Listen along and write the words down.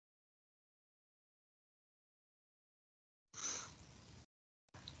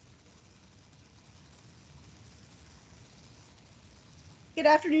Good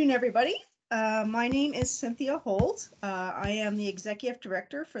afternoon, everybody. My name is Cynthia Holt. I am the Executive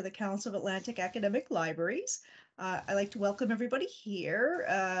Director for the Council of Atlantic Academic Libraries. I'd like to welcome everybody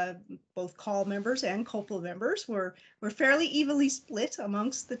here, both CAAL members and COPL members. We're fairly evenly split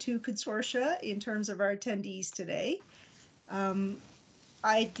amongst the two consortia in terms of our attendees today.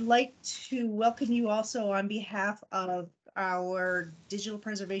 I'd like to welcome you also on behalf of our Digital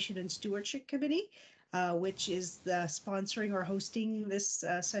Preservation and Stewardship Committee, which is sponsoring or hosting this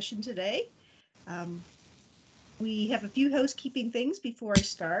session today. We have a few housekeeping things before I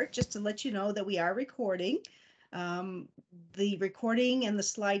start, just to let you know that we are recording. The recording and the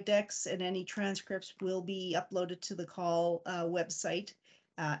slide decks and any transcripts will be uploaded to the CAAL website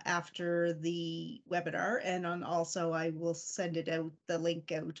after the webinar, and also I will send it out, the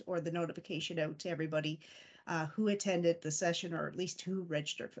link out or the notification out to everybody who attended the session, or at least who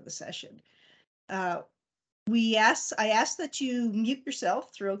registered for the session. I ask that you mute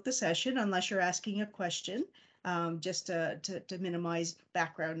yourself throughout the session unless you're asking a question, just to minimize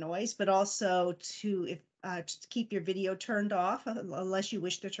background noise, but also to keep your video turned off unless you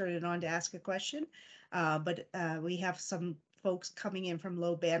wish to turn it on to ask a question. But we have some folks coming in from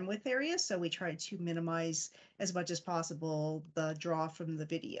low bandwidth areas, so we try to minimize as much as possible the draw from the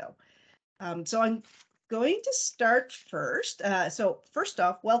video. So I'm going to start first. So first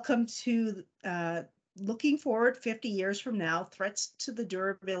off, welcome to Looking Forward 50 Years from Now, Threats to the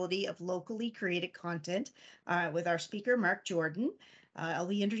Durability of Locally Created Content with our speaker, Mark Jordan. I'll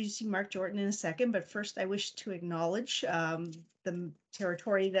be introducing Mark Jordan in a second, but first I wish to acknowledge the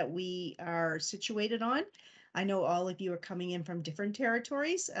territory that we are situated on. I know all of you are coming in from different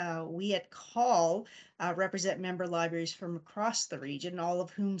territories. We at CAAL represent member libraries from across the region, all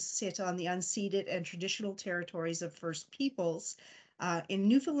of whom sit on the unceded and traditional territories of First Peoples. In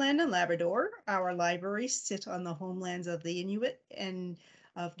Newfoundland and Labrador, our libraries sit on the homelands of the Inuit and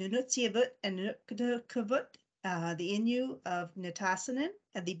of Nunatsiavut and Nunavut, the Innu of Nitassinan,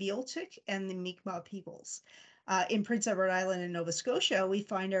 and the Beothuk and the Mi'kmaq peoples. In Prince Edward Island and Nova Scotia, we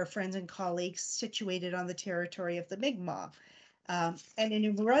find our friends and colleagues situated on the territory of the Mi'kmaq. And in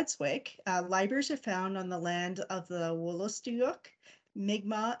New Brunswick, libraries are found on the land of the Wolastoqiyik,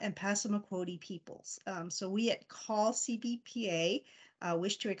 Mi'kmaq, and Passamaquoddy peoples. So we at CAAL CBPA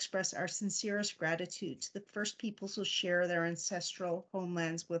wish to express our sincerest gratitude to the First Peoples who share their ancestral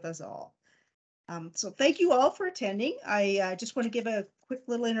homelands with us all. So thank you all for attending. I just want to give a quick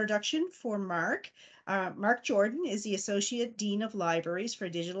little introduction for Mark. Mark Jordan is the Associate Dean of Libraries for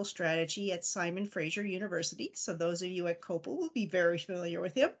Digital Strategy at Simon Fraser University. So those of you at COPL will be very familiar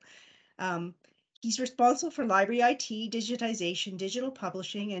with him. He's responsible for library IT, digitization, digital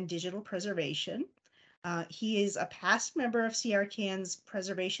publishing, and digital preservation. He is a past member of CRCan's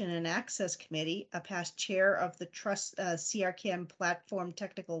Preservation and Access Committee, a past chair of the Trust CRCan Platform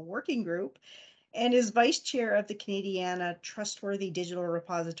Technical Working Group, and is vice chair of the Canadiana Trustworthy Digital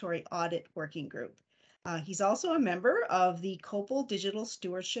Repository Audit Working Group. He's also a member of the COPL Digital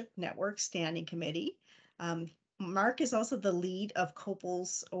Stewardship Network Standing Committee. Mark is also the lead of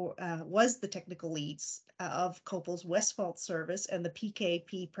COPL's, or was the technical leads of COPL's Westfault service and the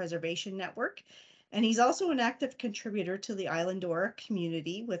PKP Preservation Network. And he's also an active contributor to the Islandora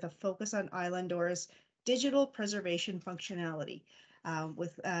community with a focus on Islandora's digital preservation functionality.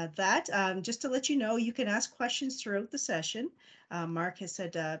 With that, just to let you know, you can ask questions throughout the session. Mark has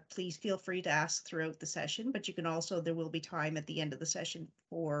said, please feel free to ask throughout the session, but you can also, there will be time at the end of the session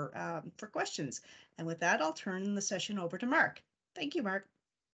for questions. And with that, I'll turn the session over to Mark. Thank you, Mark.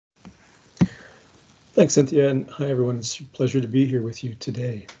 Thanks, Cynthia, and hi, everyone. It's a pleasure to be here with you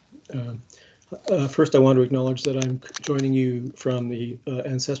today. First, I want to acknowledge that I'm joining you from the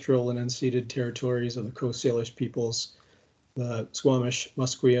ancestral and unceded territories of the Coast Salish peoples, the Squamish,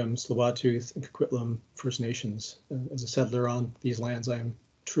 Musqueam, Tsleil-Waututh, and Coquitlam First Nations. As a settler on these lands, I am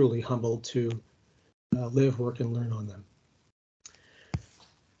truly humbled to live, work, and learn on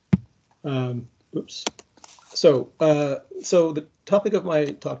them. So the topic of my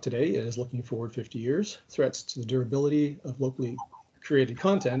talk today is looking forward 50 years, threats to the durability of locally created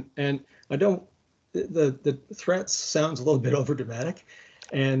content. And the threats sounds a little bit overdramatic,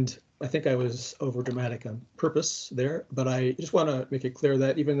 and I think I was overdramatic on purpose there, but I just want to make it clear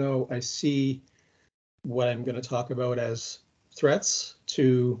that even though I see what I'm going to talk about as threats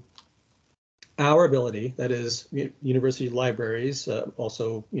to our ability, that is university libraries,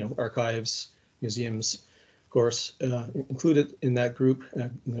 also archives, museums, of course, included in that group,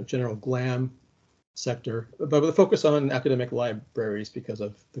 the general GLAM sector, but with a focus on academic libraries because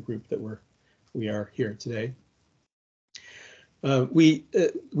of the group that we are here today. We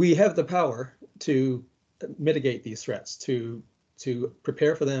have the power to mitigate these threats, to to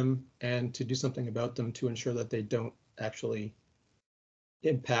prepare for them and to do something about them to ensure that they don't actually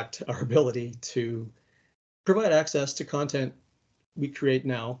impact our ability to provide access to content we create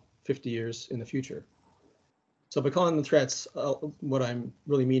now, 50 years in the future. So by calling them threats, what I'm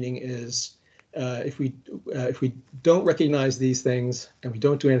really meaning is if we don't recognize these things and we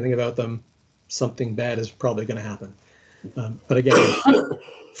don't do anything about them, something bad is probably going to happen. But again, I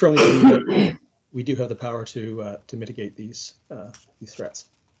firmly believe that we do have the power to mitigate these threats.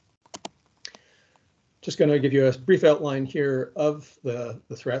 Just going to give you a brief outline here of the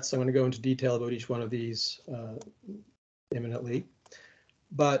threats. I'm going to go into detail about each one of these imminently.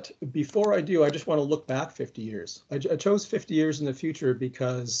 But before I do, I just want to look back 50 years. I chose 50 years in the future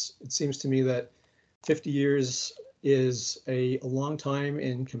because it seems to me that 50 years is a long time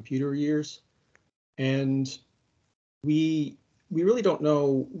in computer years. And we really don't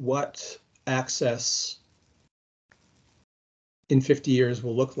know what access in 50 years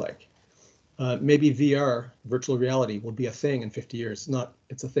will look like. Maybe VR, virtual reality, will be a thing in 50 years.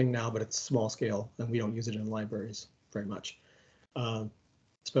 It's a thing now, but it's small scale, and we don't use it in libraries very much,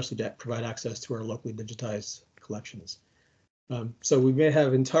 especially to provide access to our locally digitized collections. So we may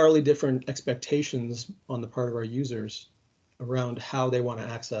have entirely different expectations on the part of our users around how they want to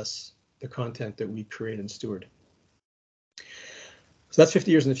access the content that we create and steward. So that's 50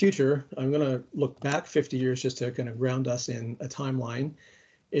 years in the future. I'm going to look back 50 years just to kind of ground us in a timeline.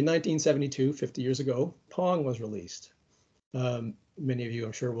 In 1972, 50 years ago, Pong was released. Many of you,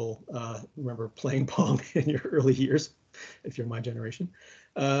 I'm sure, will remember playing Pong in your early years, if you're my generation.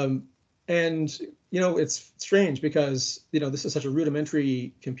 And, it's strange because, this is such a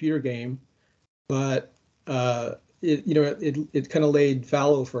rudimentary computer game, but, it kind of laid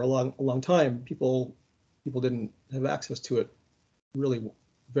fallow for a long time. People didn't have access to it really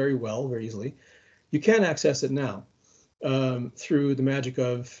very easily. You can access it now. Through the magic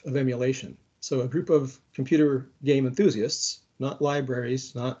of emulation. So a group of computer game enthusiasts, not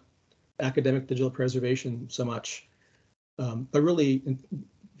libraries, not academic digital preservation so much, but really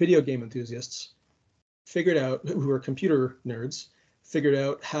video game enthusiasts who were computer nerds, figured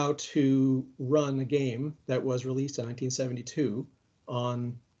out how to run a game that was released in 1972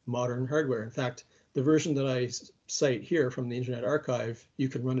 on modern hardware. In fact, the version that I cite here from the Internet Archive, you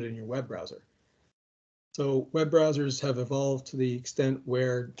can run it in your web browser. So web browsers have evolved to the extent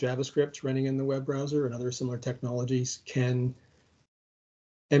where JavaScript running in the web browser and other similar technologies can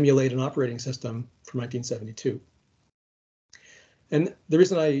emulate an operating system from 1972. And the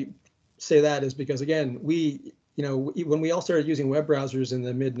reason I say that is because, again, when we all started using web browsers in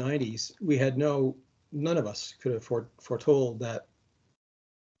the mid 90s, we had none of us could have foretold that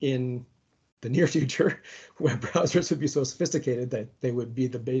in the near future, web browsers would be so sophisticated that they would be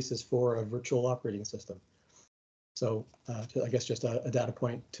the basis for a virtual operating system. So I guess just a data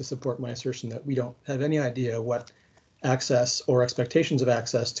point to support my assertion that we don't have any idea what access or expectations of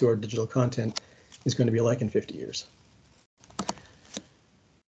access to our digital content is going to be like in 50 years.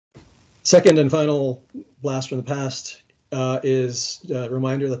 Second and final blast from the past is a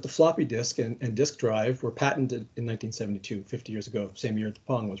reminder that the floppy disk and disk drive were patented in 1972, 50 years ago, same year that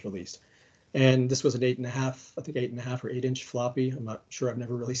Pong was released. And this was an 8.5 or 8-inch floppy. I'm not sure, I've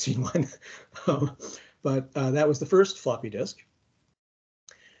never really seen one. But that was the first floppy disk.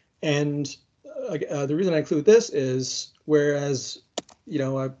 And the reason I include this is, whereas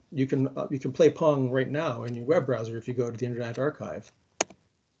you can play Pong right now in your web browser if you go to the Internet Archive.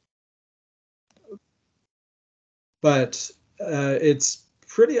 But it's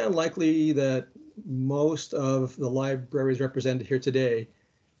pretty unlikely that most of the libraries represented here today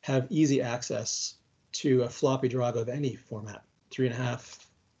have easy access to a floppy drive of any format, 3.5,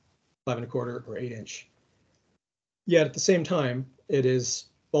 5.25, or 8-inch. Yet at the same time, it is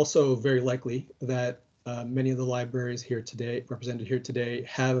also very likely that many of the libraries represented here today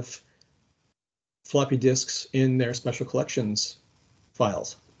have floppy disks in their special collections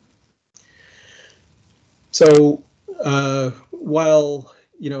files. So while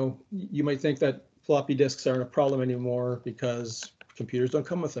you might think that floppy disks aren't a problem anymore because computers don't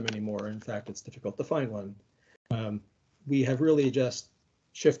come with them anymore. In fact, it's difficult to find one. We have really just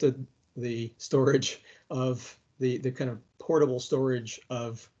shifted the storage of the kind of portable storage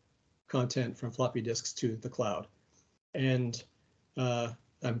of content from floppy disks to the cloud. And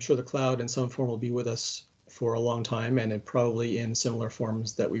I'm sure the cloud in some form will be with us for a long time, and it probably in similar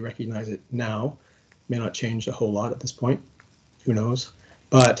forms that we recognize it now. May not change a whole lot at this point, who knows?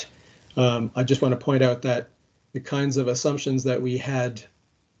 But I just want to point out that the kinds of assumptions that we had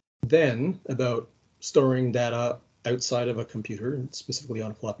then about storing data outside of a computer, specifically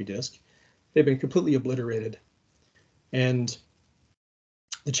on a floppy disk, they've been completely obliterated. And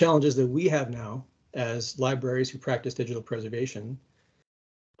the challenges that we have now as libraries who practice digital preservation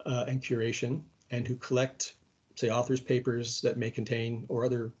and curation, and who collect, say, authors' papers that may contain, or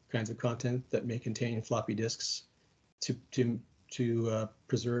other kinds of content that may contain floppy disks to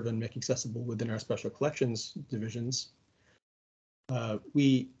preserve and make accessible within our special collections divisions.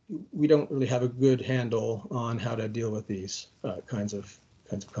 We don't really have a good handle on how to deal with these kinds of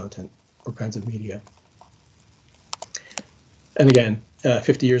content or kinds of media. And again,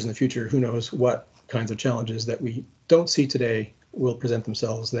 50 years in the future, who knows what kinds of challenges that we don't see today will present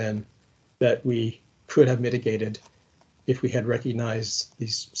themselves then, that we could have mitigated if we had recognized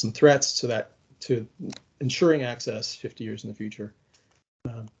some threats to ensuring access 50 years in the future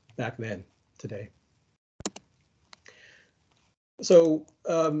back then, today. So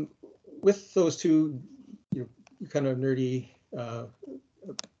with those two kind of nerdy,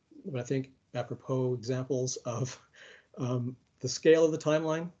 I think apropos examples of the scale of the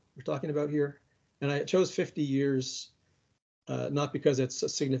timeline we're talking about here, and I chose 50 years not because it's a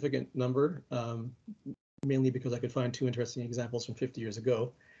significant number, mainly because I could find two interesting examples from 50 years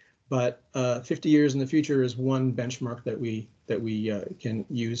ago, but 50 years in the future is one benchmark that we can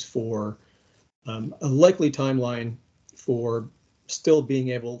use for a likely timeline for still being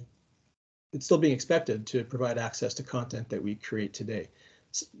expected to provide access to content that we create today,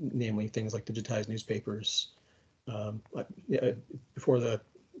 namely things like digitized newspapers. Before the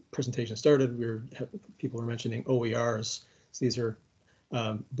presentation started, people were mentioning OERs. So these are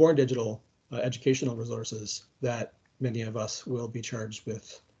born digital educational resources that many of us will be charged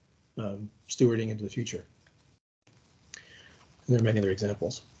with stewarding into the future. And there are many other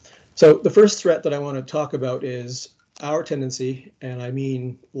examples. So the first threat that I want to talk about is our tendency, and I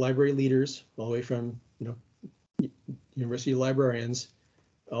mean library leaders, all the way from university librarians,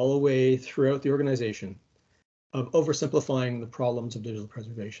 all the way throughout the organization, of oversimplifying the problems of digital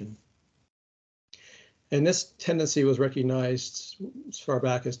preservation. And this tendency was recognized as far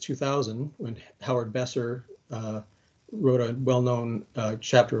back as 2000, when Howard Besser wrote a well-known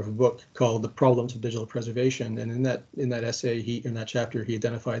chapter of a book called "The Problems of Digital Preservation." And in that essay, in that chapter, he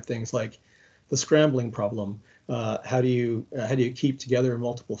identified things like the scrambling problem. How do you keep together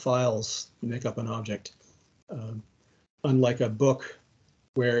multiple files to make up an object? Unlike a book,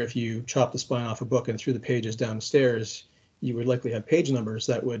 where if you chop the spine off a book and threw the pages downstairs, you would likely have page numbers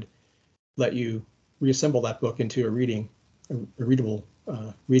that would let you reassemble that book into a readable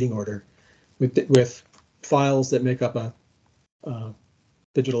reading order. With files that make up a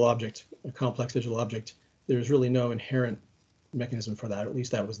digital object, a complex digital object, there's really no inherent mechanism for that. At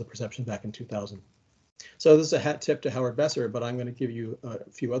least that was the perception back in 2000. So this is a hat tip to Howard Besser, but I'm going to give you a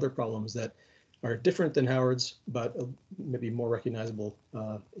few other problems that are different than Howard's, but maybe more recognizable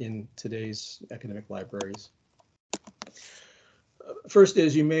in today's academic libraries. First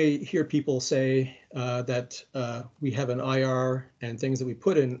is, you may hear people say that we have an IR and things that we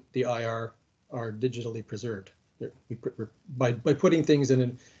put in the IR are digitally preserved. By putting things in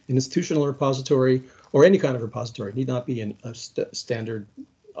an institutional repository, or any kind of repository, it need not be in a standard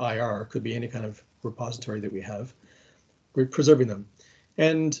IR, could be any kind of repository that we have, we're preserving them.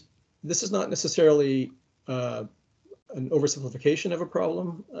 And this is not necessarily an oversimplification of a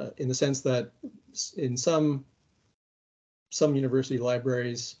problem, in the sense that in some university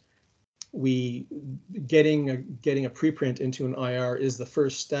libraries, getting a preprint into an IR is the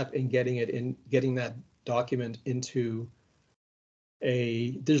first step in getting that document into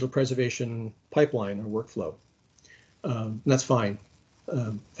a digital preservation pipeline or workflow. And that's fine.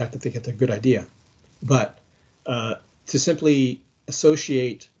 In fact, I think it's a good idea. But to simply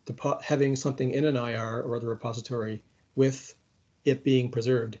associate having something in an IR or other repository with it being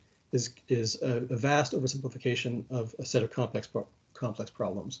preserved is a vast oversimplification of a set of complex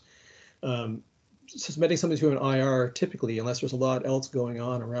problems. Submitting something to an IR, typically, unless there's a lot else going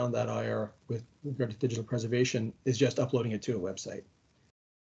on around that IR with regard to digital preservation, is just uploading it to a website.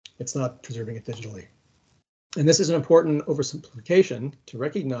 It's not preserving it digitally. And this is an important oversimplification to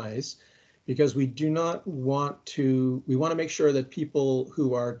recognize, because we want to make sure that people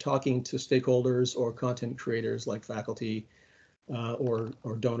who are talking to stakeholders or content creators like faculty or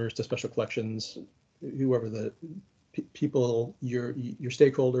donors to special collections, whoever the people, your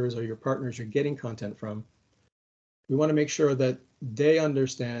stakeholders or your partners you're getting content from, we want to make sure that they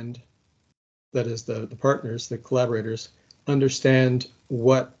understand, that is the partners, the collaborators, understand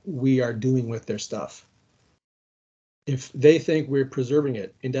what we are doing with their stuff. If they think we're preserving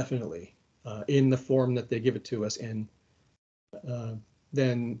it indefinitely in the form that they give it to us in,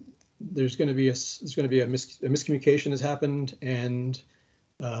 then there's going to be a miscommunication has happened, and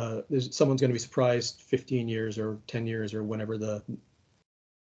someone's going to be surprised 15 years or 10 years or whenever the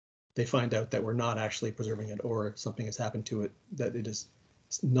they find out that we're not actually preserving it, or something has happened to it that it is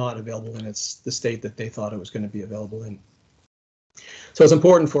not available in the state that they thought it was going to be available in. So it's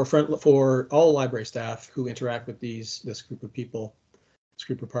important for all library staff who interact with this group of people, this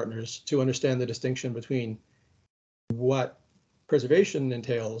group of partners, to understand the distinction between what preservation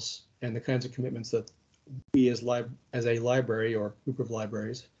entails and the kinds of commitments that we as a library or group of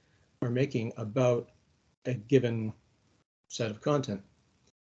libraries are making about a given set of content,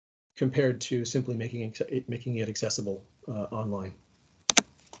 compared to simply making it accessible online.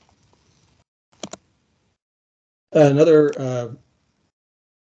 Another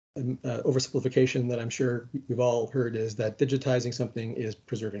oversimplification that I'm sure we've all heard is that digitizing something is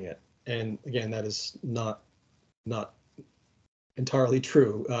preserving it. And again, that is not entirely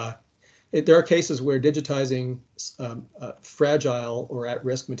true. There are cases where digitizing fragile or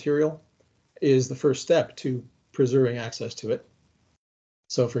at-risk material is the first step to preserving access to it.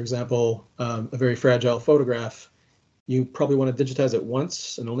 So for example, a very fragile photograph, you probably want to digitize it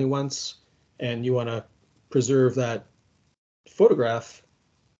once and only once, and you want to preserve that photograph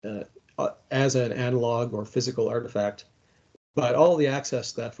as an analog or physical artifact. But all the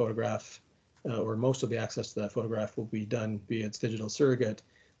access to that photograph, or most of the access to that photograph, will be done via its digital surrogate,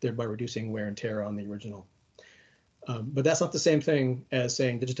 thereby reducing wear and tear on the original. But that's not the same thing as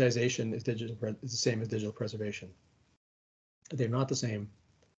saying digitization is the same as digital preservation. They're not the same.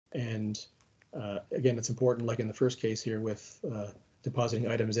 And again, it's important, like in the first case here with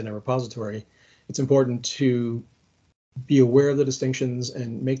depositing items in a repository, it's important to be aware of the distinctions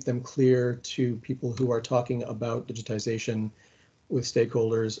and make them clear to people who are talking about digitization with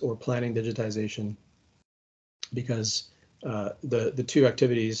stakeholders or planning digitization, because the two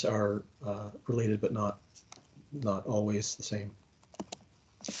activities are related but not always the same.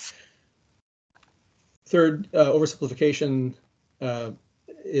 Third oversimplification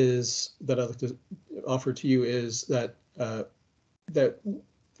is that I'd like to offer to you is that that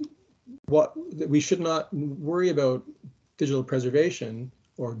we should not worry about digital preservation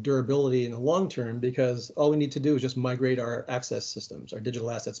or durability in the long term, because all we need to do is just migrate our access systems, our digital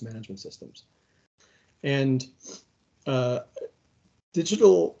assets management systems. And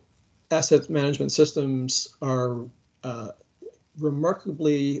digital asset management systems are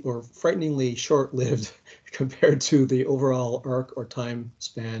remarkably or frighteningly short-lived compared to the overall arc or time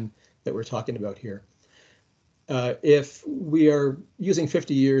span that we're talking about here. If we are using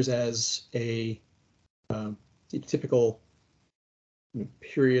 50 years as a typical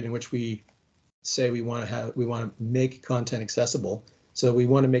period in which we say we want to make content accessible, so we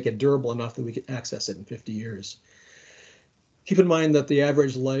want to make it durable enough that we can access it in 50 years. Keep in mind that the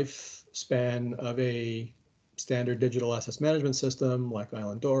average lifespan of a standard digital assets management system like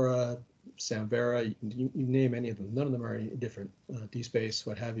Islandora, Samvera, you name any of them, none of them are any different, DSpace,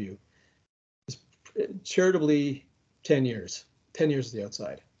 what have you, is charitably 10 years. 10 years is the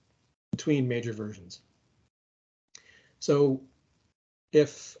outside between major versions. So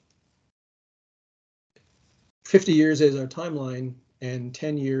if 50 years is our timeline and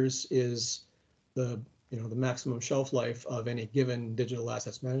 10 years is the maximum shelf life of any given digital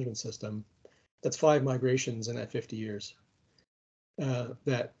assets management system, that's 5 migrations in that 50 years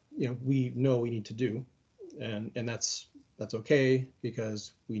that we know we need to do, and that's okay,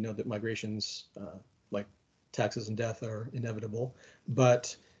 because we know that migrations like taxes and death are inevitable.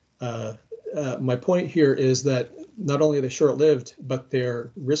 But my point here is that not only are they short-lived, but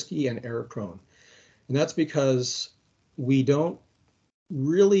they're risky and error-prone, and that's because we don't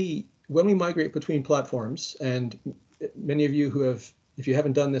really, when we migrate between platforms, and many of you who have, if you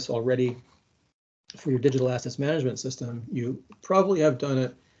haven't done this already for your digital assets management system, you probably have done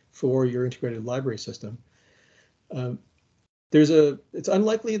it for your integrated library system. It's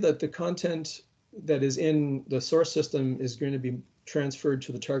unlikely that the content that is in the source system is going to be transferred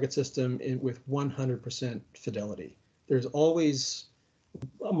to the target system with 100% fidelity. There's always,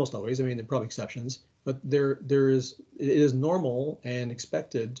 almost always, I mean, there are probably exceptions, but it is normal and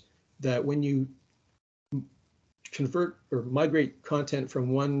expected that when you convert or migrate content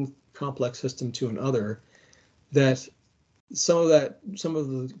from one complex system to another, that some of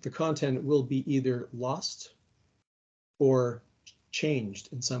the content will be either lost or changed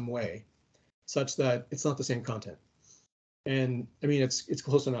in some way, such that it's not the same content. And I mean, it's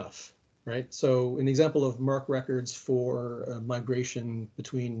close enough, right? So an example of MARC records for migration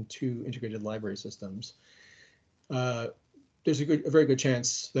between 2 integrated library systems, there's a very good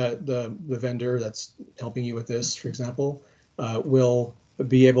chance that the vendor that's helping you with this, for example, will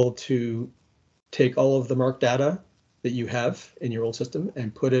be able to take all of the MARC data that you have in your old system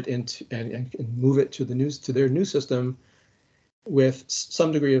and put it into and move it to their new system with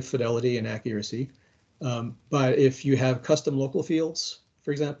some degree of fidelity and accuracy. But if you have custom local fields,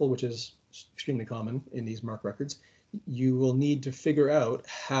 for example, which is extremely common in these MARC records, you will need to figure out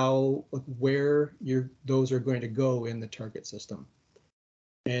where those are going to go in the target system.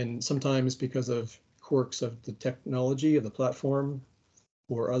 And sometimes because of quirks of the technology of the platform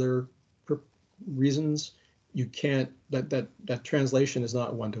or other reasons, you can't, that translation is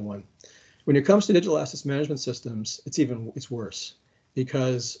not one-to-one. When it comes to digital assets management systems, it's worse,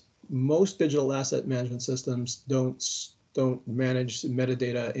 because most digital asset management systems don't manage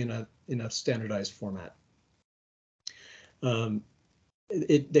metadata in a standardized format.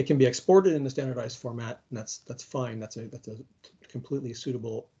 They can be exported in a standardized format, and that's fine. That's a completely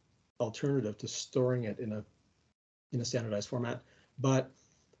suitable alternative to storing it in a standardized format. But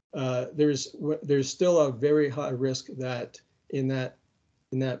there's still a very high risk that in that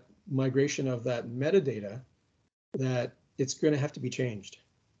migration of that metadata, that it's going to have to be changed.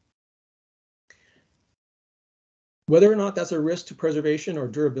 Whether or not that's a risk to preservation or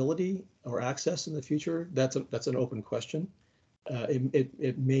durability or access in the future, that's an open question.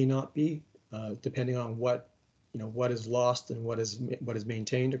 It may not be, depending on what is lost and what is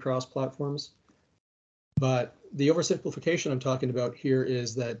maintained across platforms. But the oversimplification I'm talking about here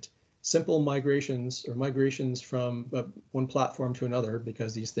is that simple migrations or migrations from one platform to another,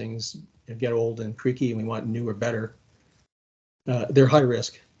 because these things get old and creaky and we want new or better, they're high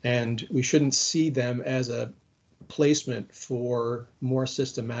risk, and we shouldn't see them as a placement for more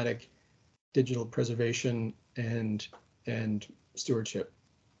systematic digital preservation and stewardship.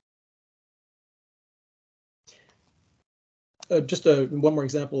 Just one more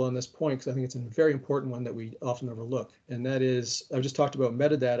example on this point, because I think it's a very important one that we often overlook, and that is, I've just talked about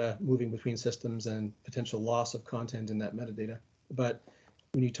metadata moving between systems and potential loss of content in that metadata. But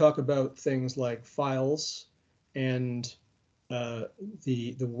when you talk about things like files and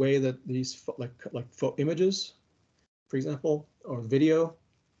the way that these like images, for example, or video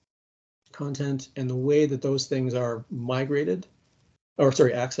content, and the way that those things are migrated, or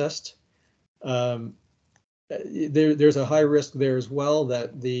sorry, accessed, there's a high risk there as well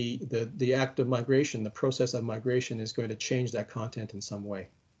that the act of migration, the process of migration, is going to change that content in some way.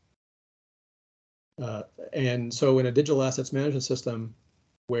 And so in a digital assets management system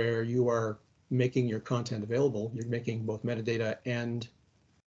where you are making your content available, you're making both metadata and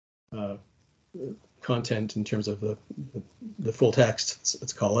content in terms of the full text,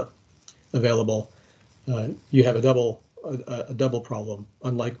 let's call it, available, you have a double problem,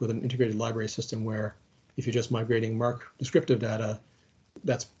 unlike with an integrated library system where if you're just migrating MARC descriptive data,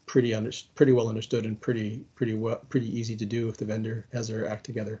 that's pretty well understood and pretty easy to do if the vendor has their act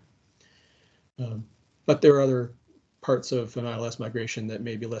together. But there are other parts of an ILS migration that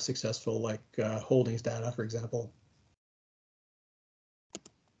may be less successful, like holdings data, for example.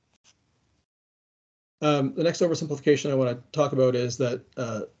 The next oversimplification I want to talk about is that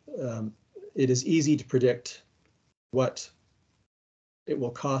it is easy to predict what it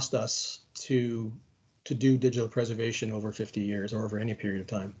will cost us to do digital preservation over 50 years or over any period of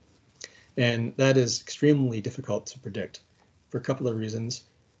time. And that is extremely difficult to predict for a couple of reasons.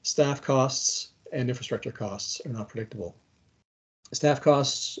 Staff costs and infrastructure costs are not predictable. Staff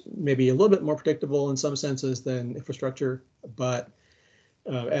costs may be a little bit more predictable in some senses than infrastructure, but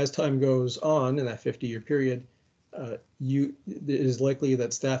as time goes on in that 50-year period, it is likely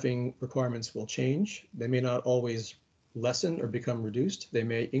that staffing requirements will change. They may not always lessen or become reduced. They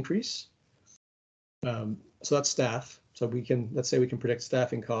may increase. So that's staff. So let's say we can predict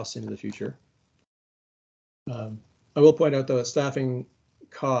staffing costs into the future. I will point out though that staffing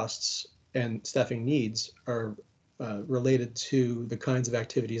costs and staffing needs are related to the kinds of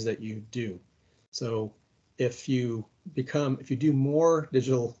activities that you do. So if you do more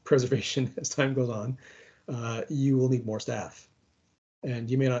digital preservation as time goes on, you will need more staff, and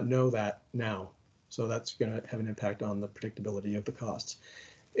you may not know that now. So that's going to have an impact on the predictability of the costs.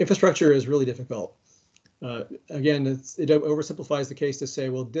 Infrastructure is really difficult. Again, it oversimplifies the case to say,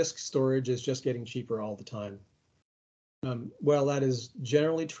 well, disk storage is just getting cheaper all the time. Well, that is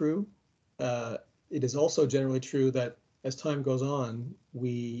generally true. It is also generally true that as time goes on,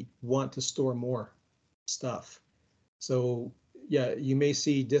 we want to store more stuff. So yeah, you may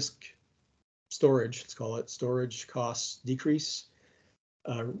see disk storage, let's call it, storage costs decrease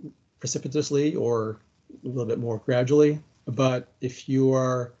precipitously or a little bit more gradually. But if you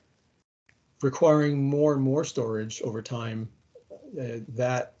are requiring more and more storage over time,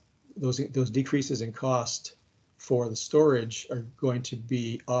 those decreases in cost for the storage are going to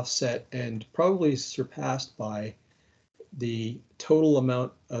be offset and probably surpassed by the total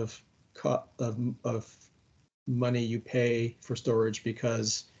amount of money you pay for storage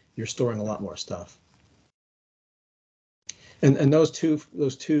because you're storing a lot more stuff. And those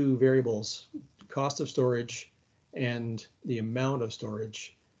two variables, cost of storage and the amount of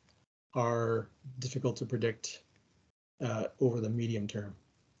storage, are difficult to predict over the medium term.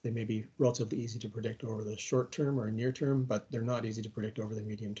 They may be relatively easy to predict over the short term or near term, but they're not easy to predict over the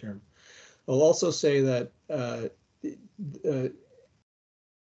medium term. I'll also say that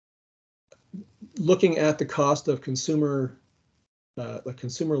looking at the cost of consumer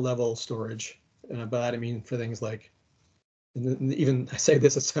level storage, and by that I mean for things like, and even I say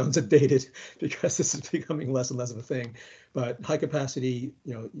this, it sounds dated because this is becoming less and less of a thing, but high capacity,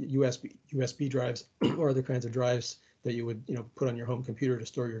 USB drives or other kinds of drives that you would, put on your home computer to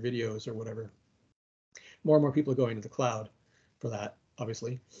store your videos or whatever. More and more people are going to the cloud for that,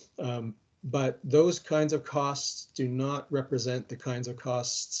 obviously. But those kinds of costs do not represent the kinds of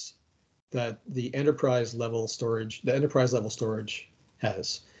costs that the enterprise level storage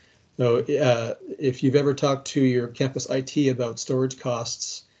has. So if you've ever talked to your campus IT about storage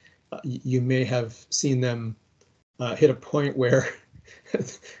costs, you may have seen them hit a point where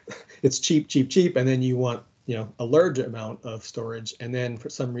it's cheap, and then you want, a large amount of storage, and then for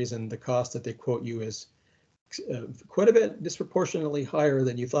some reason the cost that they quote you is quite a bit disproportionately higher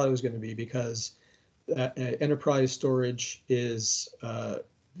than you thought it was going to be, because enterprise storage is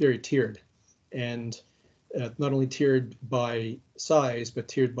very tiered, and not only tiered by size, but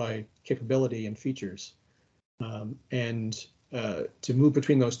tiered by capability and features. And to move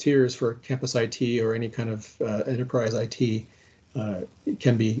between those tiers for campus IT or any kind of enterprise IT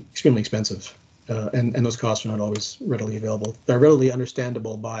can be extremely expensive. And those costs are not always readily available. They're readily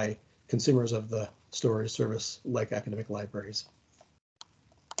understandable by consumers of the storage service, like academic libraries.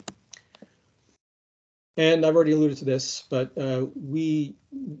 And I've already alluded to this, but we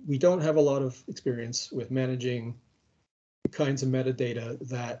don't have a lot of experience with managing the kinds of metadata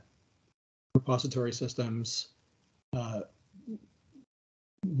that repository systems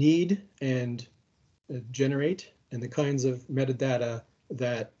need and generate, and the kinds of metadata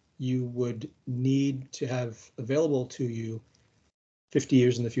that you would need to have available to you 50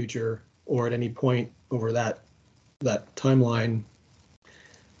 years in the future, or at any point over that timeline.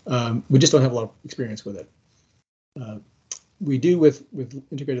 We just don't have a lot of experience with it. We do with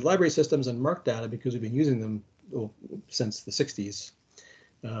integrated library systems and MARC data because we've been using them since the 60s.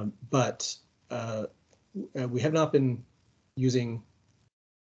 But we have not been using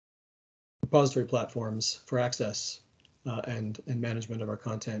repository platforms for access and management of our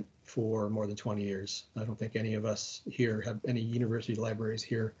content for more than 20 years. I don't think any of us here any university libraries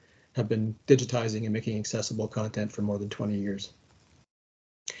here have been digitizing and making accessible content for more than 20 years.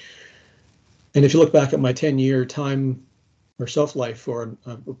 And if you look back at my 10-year time or shelf life for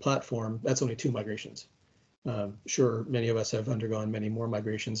a platform, that's only 2 migrations. Sure, many of us have undergone many more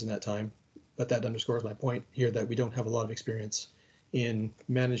migrations in that time, but that underscores my point here that we don't have a lot of experience in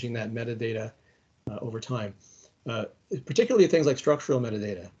managing that metadata over time, particularly things like structural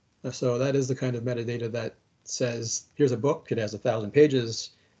metadata. So that is the kind of metadata that says, here's a book, it has 1,000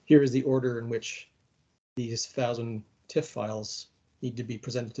 pages, here is the order in which these 1,000 TIFF files need to be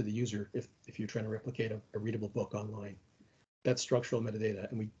presented to the user if you're trying to replicate a readable book online. That's structural metadata,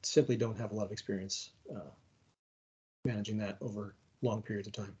 and we simply don't have a lot of experience managing that over long periods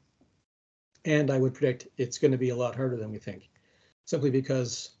of time. And I would predict it's going to be a lot harder than we think, simply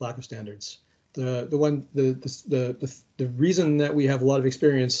because lack of standards. The reason that we have a lot of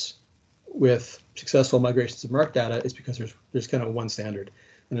experience with successful migrations of MARC data is because there's kind of one standard.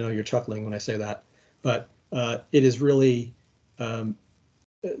 And I know you're chuckling when I say that, but it is really the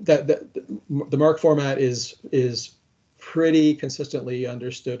MARC format is pretty consistently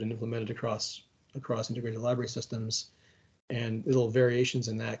understood and implemented across integrated library systems, and little variations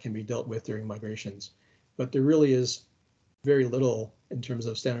in that can be dealt with during migrations. But there really is very little in terms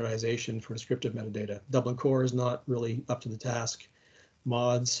of standardization for descriptive metadata. Dublin Core is not really up to the task.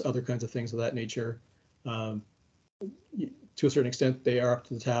 Mods, other kinds of things of that nature, to a certain extent, they are up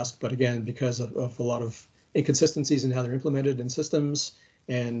to the task. But again, because of a lot of inconsistencies in how they're implemented in systems,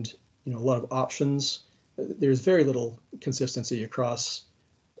 and a lot of options, there's very little consistency across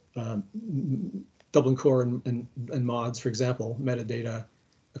Dublin Core and mods, for example, metadata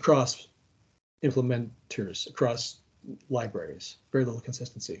across implementers, across libraries, very little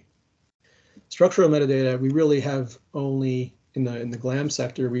consistency. Structural metadata, we really have only, in the GLAM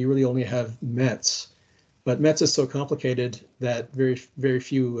sector, we really only have METs, but METs is so complicated that very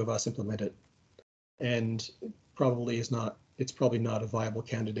few of us implement it, and it's probably not a viable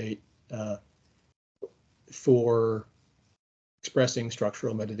candidate for expressing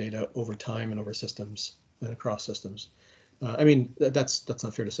structural metadata over time and over systems. and across systems. I mean, that's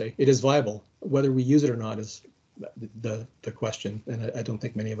not fair to say. It is viable. Whether we use it or not is the question, and I don't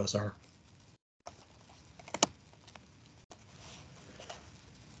think many of us are.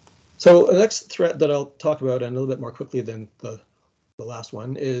 So the next threat that I'll talk about, and a little bit more quickly than the last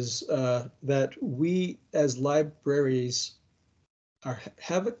one, is that we as libraries are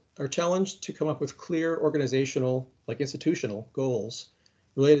challenged to come up with clear organizational, like institutional goals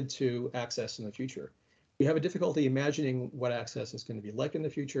related to access in the future. We have a difficulty imagining what access is going to be like in the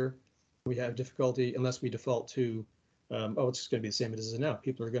future. We have difficulty unless we default to, oh, it's just going to be the same as it is now.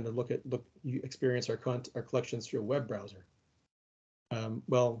 People are going to experience our collections through a web browser.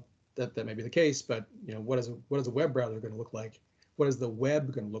 Well, that may be the case, but what is a web browser going to look like? What is the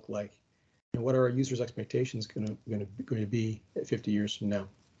web going to look like? And what are our users' expectations going to be 50 years from now?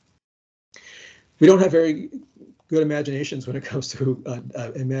 We don't have very good imaginations when it comes to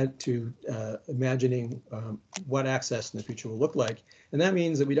imagining what access in the future will look like, and that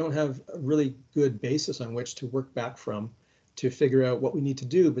means that we don't have a really good basis on which to work back from to figure out what we need to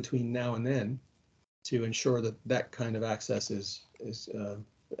do between now and then to ensure that that kind of access is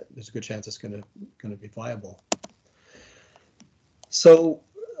there's a good chance it's going to be viable. So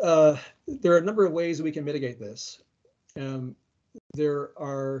there are a number of ways we can mitigate this. There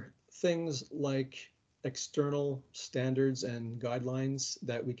are things like external standards and guidelines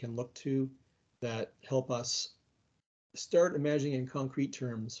that we can look to that help us start imagining in concrete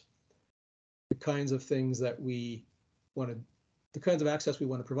terms the kinds of things that we want to, the kinds of access we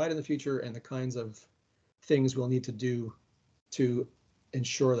want to provide in the future, and the kinds of things we'll need to do to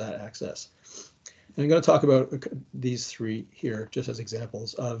ensure that access. And I'm going to talk about these three here just as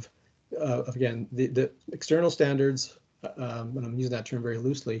examples of again, the external standards, and I'm using that term very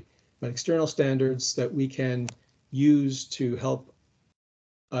loosely, but external standards that we can use to help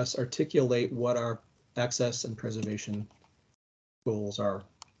us articulate what our access and preservation goals are.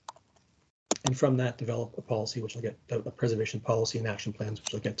 And from that, develop a policy, which I'll get, a preservation policy and action plans,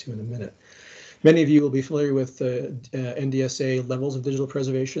 which I'll get to in a minute. Many of you will be familiar with the NDSA levels of digital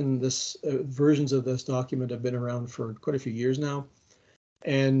preservation. Versions of this document have been around for quite a few years now.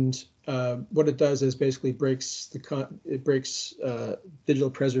 And what it does is basically breaks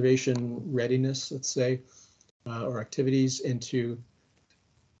digital preservation readiness, let's say, or activities into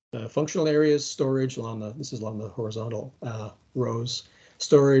functional areas, storage this is along the horizontal rows,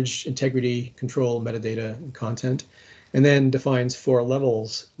 storage, integrity, control, metadata, and content, and then defines 4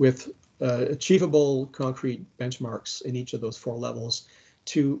 levels with achievable concrete benchmarks in each of those 4 levels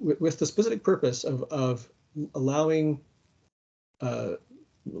with the specific purpose of allowing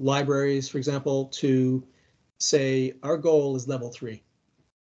libraries, for example, to say our goal is level 3,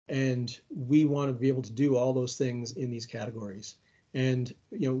 and we want to be able to do all those things in these categories. And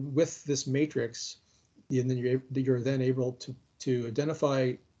with this matrix, you're then able to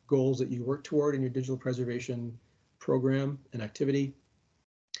identify goals that you work toward in your digital preservation program and activity,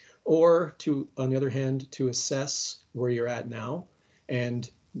 or to, on the other hand, to assess where you're at now and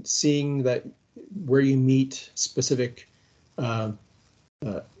seeing that where you meet specific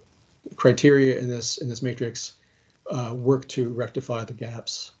criteria in this matrix, work to rectify the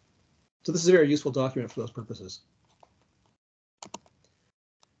gaps. So this is a very useful document for those purposes.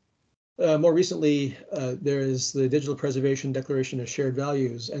 More recently, there is the Digital Preservation Declaration of Shared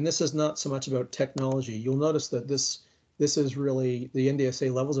Values, and this is not so much about technology. You'll notice that this is really the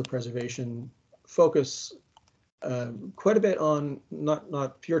NDSA levels of preservation focus quite a bit on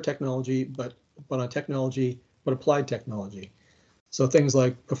not pure technology, but on technology, but applied technology. So things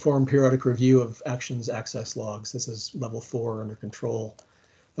like perform periodic review of actions access logs. This is level 4 under control.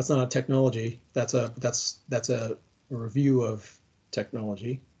 That's not a technology. That's a review of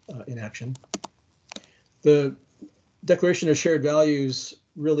technology in action. The Declaration of Shared Values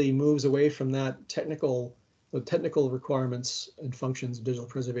really moves away from the technical requirements and functions of digital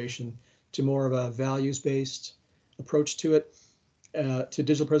preservation to more of a values-based approach to it, to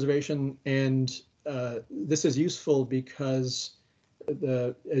digital preservation. And this is useful because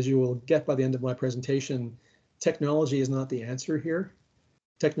as you will get by the end of my presentation, technology is not the answer here.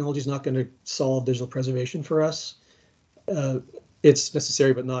 Technology is not going to solve digital preservation for us. It's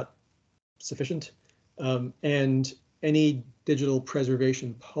necessary, but not sufficient. And any digital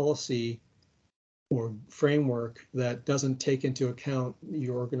preservation policy or framework that doesn't take into account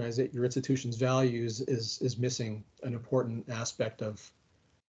your institution's values is missing an important aspect of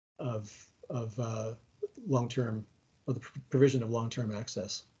long-term, of the provision of long-term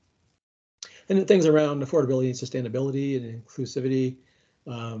access. And things around affordability and sustainability and inclusivity,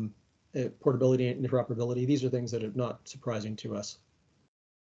 portability and interoperability, these are things that are not surprising to us.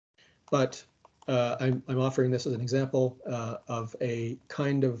 But I'm offering this as an example of a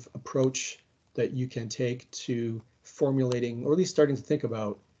kind of approach that you can take to formulating, or at least starting to think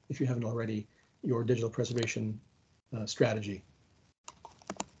about, if you haven't already, your digital preservation strategy.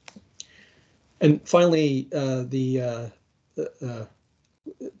 And finally, the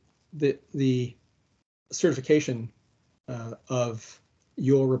certification of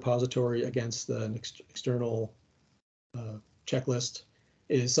your repository against an external checklist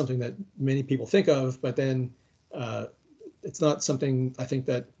is something that many people think of, but then it's not something I think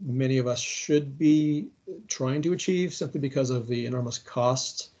that many of us should be trying to achieve, simply because of the enormous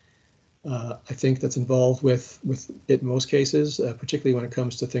costs I think that's involved with it in most cases, particularly when it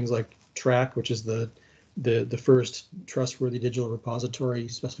comes to things like TRAC, which is the first trustworthy digital repository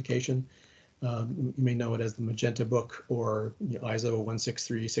specification. You may know it as the Magenta book, or ISO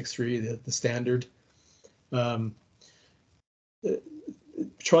 16363, the standard.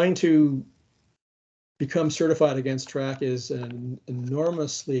 Trying to become certified against TRAC is an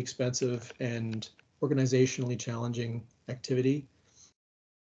enormously expensive and organizationally challenging activity.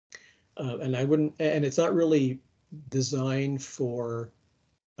 And it's not really designed for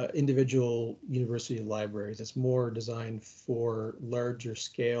individual university libraries. It's more designed for larger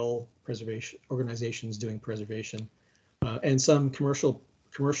scale preservation organizations doing preservation, and some commercial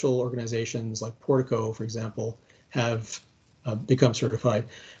organizations like Portico, for example, have become certified.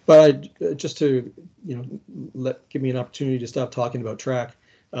 But just to give me an opportunity to stop talking about TRAC.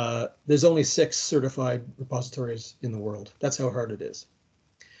 There's only 6 certified repositories in the world. That's how hard it is.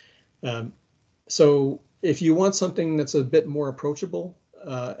 So if you want something that's a bit more approachable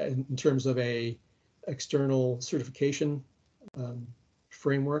in terms of a external certification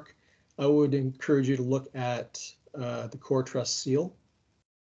framework, I would encourage you to look at the Core Trust Seal,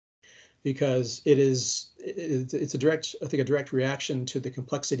 because it's a direct reaction to the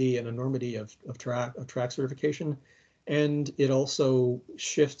complexity and enormity of TRAC certification, and it also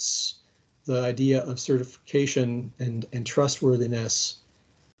shifts the idea of certification and trustworthiness.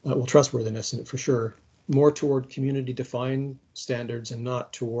 Trustworthiness for sure, more toward community-defined standards and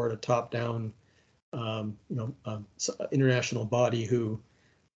not toward a top-down, international body who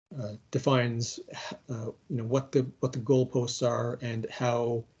defines, what the goalposts are and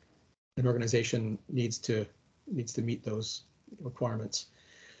how an organization needs to meet those requirements.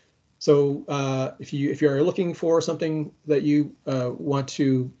 So if you are looking for something that you want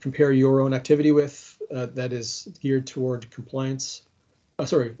to compare your own activity with that is geared toward compliance.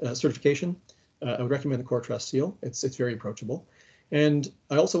 Certification, I would recommend the Core Trust Seal. It's very approachable. And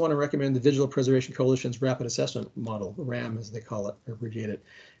I also want to recommend the Digital Preservation Coalition's Rapid Assessment Model, RAM as they call it, or abbreviate it.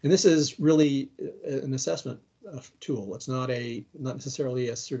 And this is really an assessment tool. It's not necessarily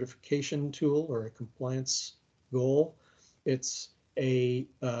a certification tool or a compliance goal. It's a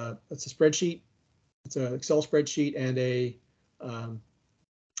spreadsheet. It's an Excel spreadsheet and a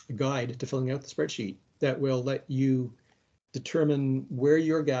guide to filling out the spreadsheet that will let you determine where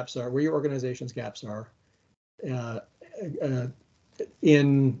your gaps are, where your organization's gaps are,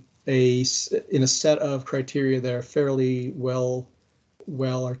 in a set of criteria that are fairly well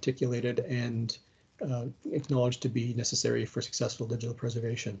articulated and acknowledged to be necessary for successful digital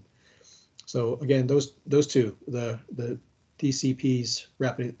preservation. So again, those two, the DCP's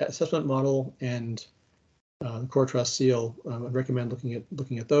Rapid Assessment Model and the Core Trust Seal, I'd recommend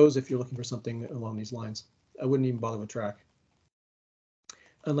looking at those if you're looking for something along these lines. I wouldn't even bother with TRAC,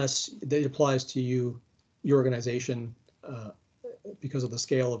 unless it applies to your organization because of the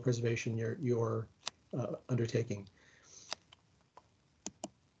scale of preservation you're undertaking.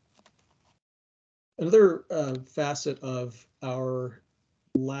 Another facet of our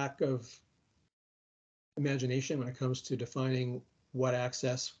lack of imagination when it comes to defining what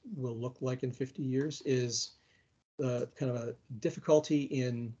access will look like in 50 years is the kind of a difficulty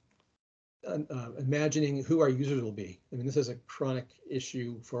in imagining who our users will be. I mean, this is a chronic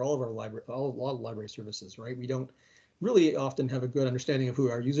issue for all of our a lot of library services, right? We don't really often have a good understanding of who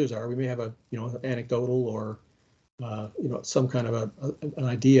our users are. We may have an anecdotal or some kind of an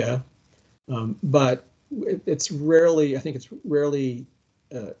idea, but it's rarely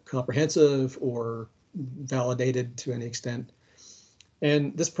comprehensive or validated to any extent.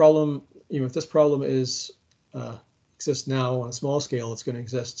 And this problem, if this problem exists now on a small scale, it's going to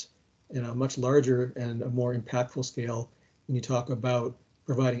exist in a much larger and a more impactful scale when you talk about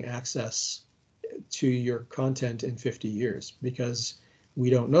providing access to your content in 50 years, because we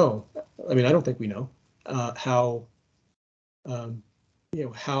don't know. I mean, I don't think we know how the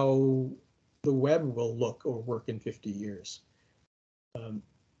web will look or work in 50 years.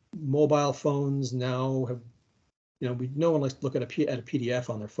 Mobile phones now have, no one likes to look at a PDF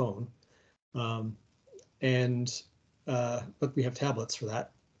on their phone. And but we have tablets for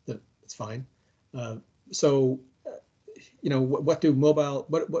that. That's fine. So what do mobile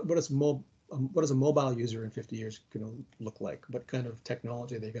what is what is a mobile user in 50 years going to look like? What kind of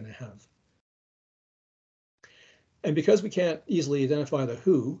technology are they going to have? And because we can't easily identify the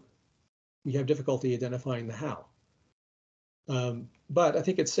who, we have difficulty identifying the how. But I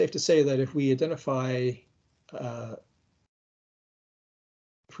think it's safe to say that if we identify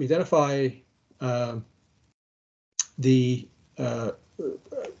the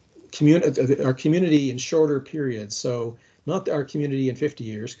our community in shorter periods, so not our community in 50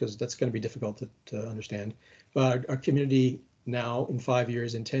 years, because that's going to be difficult to understand, but our community now in 5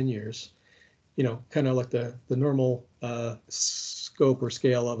 years, in 10 years, kind of like the normal scope or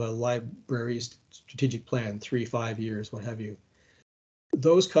scale of a library's strategic plan, 3-5 years, what have you.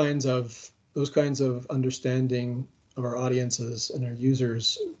 Those kinds of understanding of our audiences and our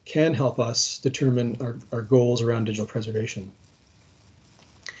users can help us determine our goals around digital preservation.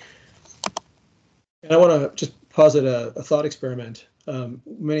 And I want to just posit a thought experiment.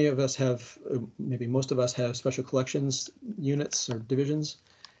 Many of us have, maybe most of us have special collections units or divisions,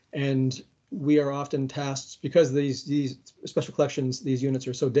 and we are often tasked, because these special collections, these units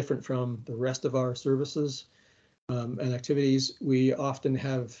are so different from the rest of our services and activities, we often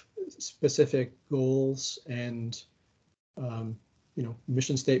have specific goals and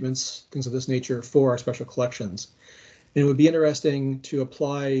mission statements, things of this nature for our special collections. And it would be interesting to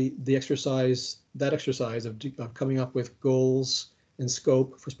apply the exercise of coming up with goals and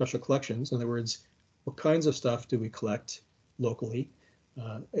scope for special collections. In other words, what kinds of stuff do we collect locally?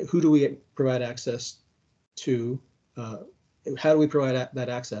 Who do we provide access to? How do we provide that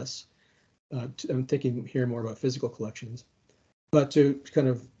access? I'm thinking here more about physical collections, but to kind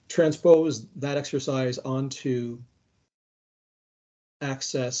of transpose that exercise onto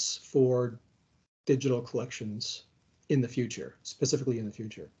access for digital collections in the future, specifically in the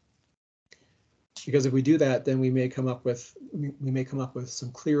future. Because if we do that, then we may come up with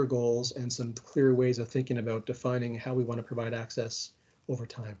some clear goals and some clear ways of thinking about defining how we want to provide access over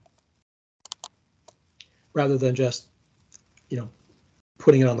time, rather than just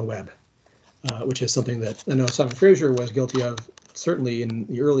putting it on the web, which is something that I know Simon Fraser was guilty of, certainly in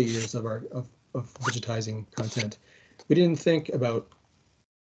the early years of digitizing content. We didn't think about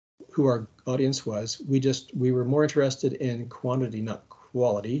who our audience was. We were more interested in quantity, not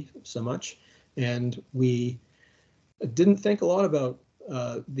quality so much, and we didn't think a lot about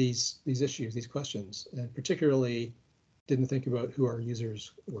these issues, these questions, and particularly didn't think about who our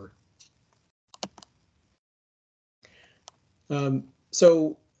users were.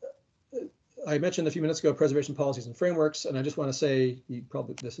 So I mentioned a few minutes ago preservation policies and frameworks, and I just want to say,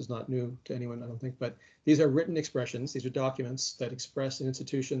 this is not new to anyone, I don't think, but these are written expressions. These are documents that express an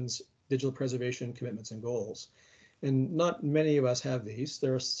institution's digital preservation commitments and goals. And not many of us have these.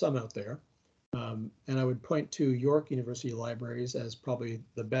 There are some out there. And I would point to York University Libraries as probably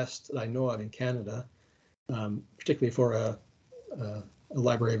the best that I know of in Canada, particularly for a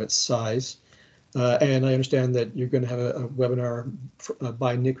library of its size. And I understand that you're going to have a webinar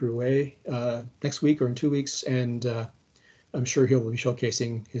by Nick Rouet next week or in 2 weeks, and I'm sure he'll be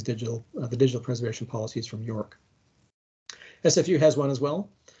showcasing his the digital preservation policies from York. SFU has one as well.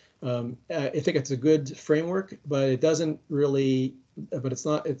 I think it's a good framework, but it doesn't really. But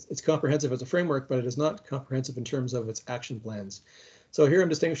it's comprehensive as a framework, but it is not comprehensive in terms of its action plans. So here I'm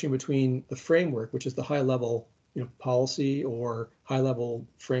distinguishing between the framework, which is the high level policy or high level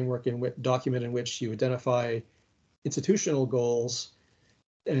framework document in which you identify institutional goals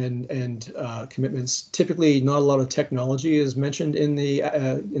and commitments. Typically, not a lot of technology is mentioned in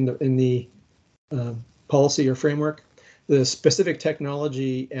the policy or framework. The specific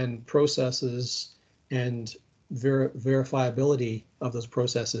technology and processes and verifiability of those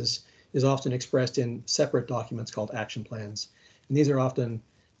processes is often expressed in separate documents called action plans, and these are often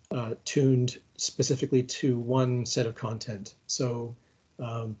tuned specifically to one set of content. So,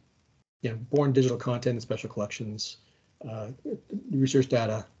 born digital content and special collections, research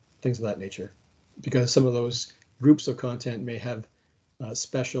data, things of that nature, because some of those groups of content may have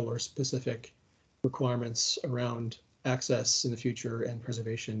special or specific requirements around access in the future and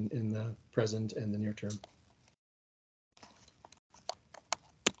preservation in the present and the near term.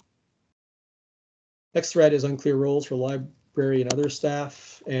 Next thread is unclear roles for library and other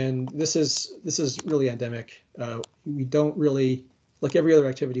staff, and this is really endemic. We don't really, like every other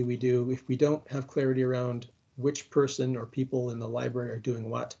activity we do, if we don't have clarity around which person or people in the library are doing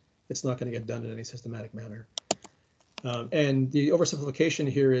what, it's not going to get done in any systematic manner. And the oversimplification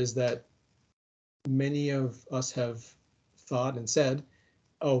here is that many of us have thought and said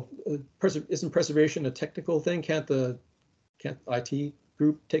isn't preservation a technical thing? Can't the IT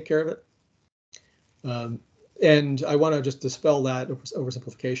group take care of it? And I want to just dispel that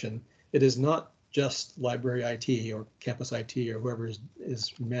oversimplification. It is not just library IT or campus IT or whoever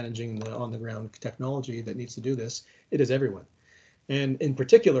is managing the on-the-ground technology that needs to do this. It is everyone. And in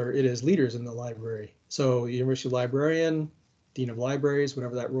particular, it is leaders in the library. So university librarian, dean of libraries,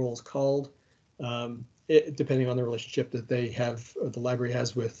 whatever that role is called, depending on the relationship that they have, or the library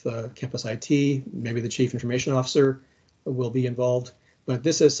has with campus IT, maybe the chief information officer will be involved. But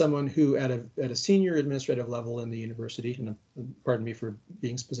this is someone who at a senior administrative level in the university, and pardon me for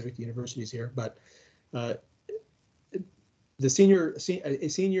being specific to universities here, but a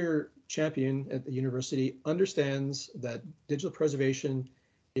senior champion at the university understands that digital preservation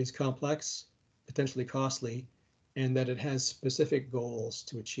is complex, potentially costly, and that it has specific goals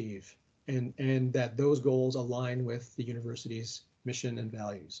to achieve, and that those goals align with the university's mission and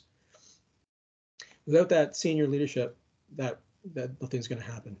values. Without that senior leadership, that nothing's going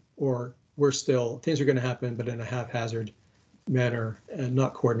to happen, or things are going to happen, but in a haphazard manner and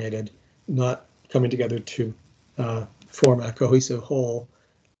not coordinated, not coming together to form a cohesive whole.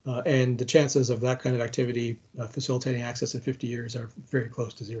 And the chances of that kind of activity facilitating access in 50 years are very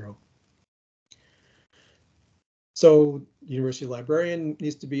close to zero. So the university librarian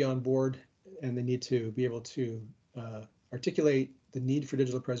needs to be on board, and they need to be able to articulate the need for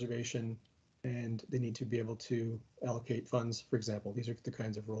digital preservation, and they need to be able to allocate funds, for example. These are the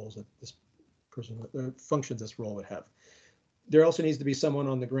kinds of roles that this person, functions this role would have. There also needs to be someone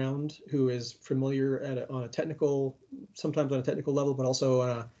on the ground who is familiar on a technical, sometimes on a technical level, but also on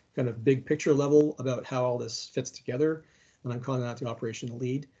a kind of big picture level about how all this fits together. And I'm calling that the operational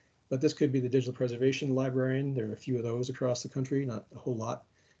lead. But this could be the digital preservation librarian. There are a few of those across the country, not a whole lot.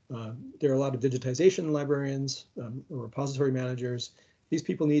 There are a lot of digitization librarians or repository managers. These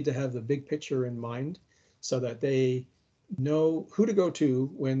people need to have the big picture in mind so that they know who to go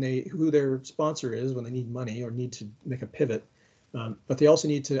to who their sponsor is when they need money or need to make a pivot. But they also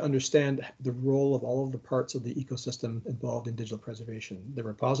need to understand the role of all of the parts of the ecosystem involved in digital preservation: the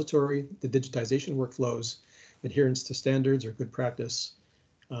repository, the digitization workflows, adherence to standards or good practice,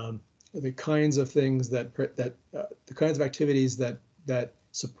 the kinds of things the kinds of activities that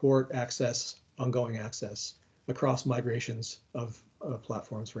support access, ongoing access across migrations of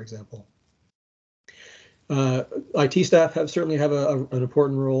platforms, for example. IT staff certainly have an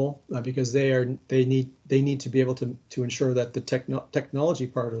important role because they need to be able to ensure that the technology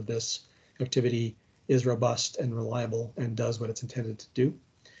part of this activity is robust and reliable and does what it's intended to do.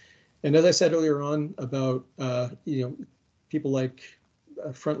 And as I said earlier on about people like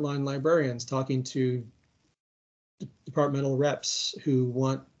frontline librarians talking to departmental reps who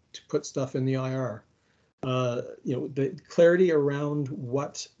want to put stuff in the IR. The clarity around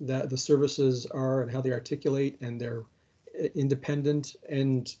what the services are and how they articulate and their independent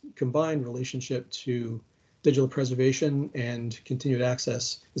and combined relationship to digital preservation and continued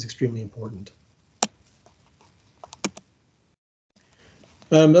access is extremely important.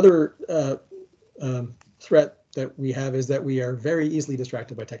 Another threat that we have is that we are very easily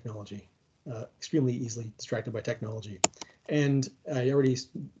distracted by technology, extremely easily distracted by technology. And I already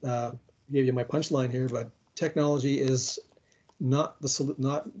gave you my punchline here, but technology is not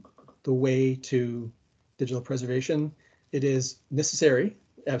the way to digital preservation. It is necessary,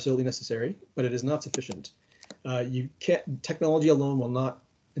 absolutely necessary, but it is not sufficient. Technology alone will not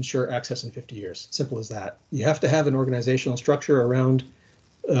ensure access in 50 years. Simple as that. You have to have an organizational structure around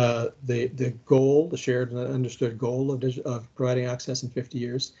the goal, the shared and understood goal of providing access in 50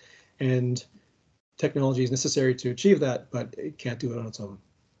 years. And technology is necessary to achieve that, but it can't do it on its own.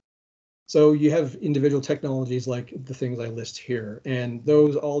 So you have individual technologies like the things I list here, and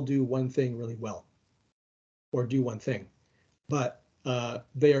those all do one thing really well, or do one thing, but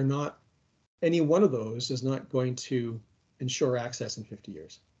they are not, any one of those is not going to ensure access in 50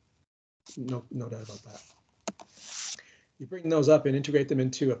 years. No doubt about that. You bring those up and integrate them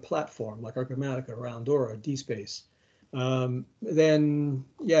into a platform like Archimedica, Roundora, DSpace, then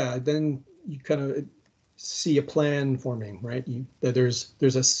you kind of see a plan forming, right? There's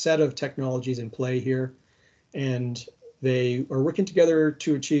a set of technologies in play here, and they are working together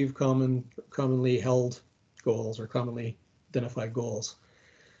to achieve commonly held goals or commonly identified goals.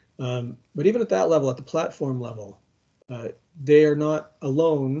 But even at that level, at the platform level, they are not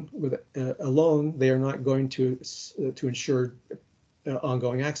alone. They are not going to ensure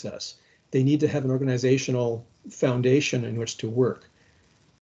ongoing access. They need to have an organizational foundation in which to work.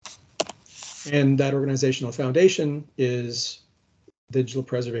 And that organizational foundation is digital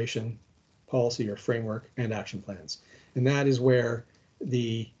preservation policy or framework and action plans. And that is where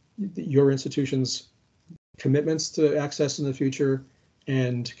your institution's commitments to access in the future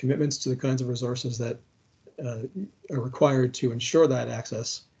and commitments to the kinds of resources that are required to ensure that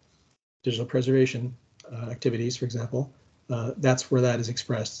access, digital preservation activities, for example. That's where that is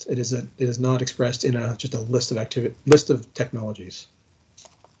expressed. It is not expressed in just a list of technologies.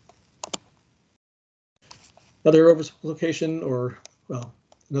 Another oversimplification, or well,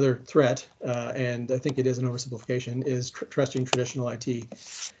 another threat, and I think it is an oversimplification, is trusting traditional IT.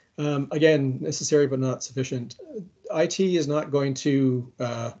 Again, necessary but not sufficient. IT is not going to,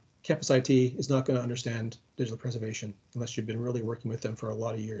 campus IT is not going to understand digital preservation unless you've been really working with them for a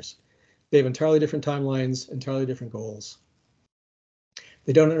lot of years. They have entirely different timelines, entirely different goals.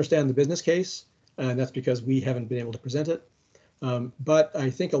 They don't understand the business case, and that's because we haven't been able to present it. But I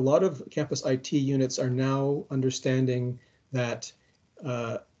think a lot of campus IT units are now understanding that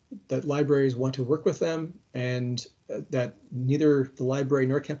that libraries want to work with them, and that neither the library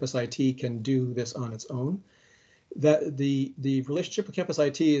nor campus IT can do this on its own. That the relationship with campus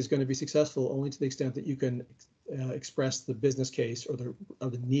IT is going to be successful only to the extent that you can express the business case or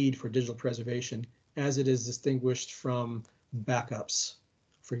the need for digital preservation as it is distinguished from backups,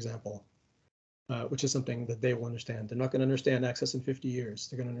 for example, which is something that they will understand. They're not going to understand access in 50 years.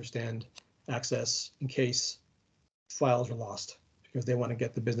 They're going to understand access in case files are lost, because they want to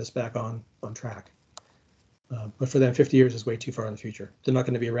get the business back on track. But for them, 50 years is way too far in the future. They're not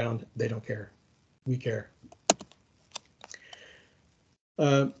going to be around. They don't care. We care.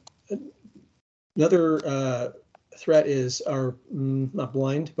 Another threat is our, not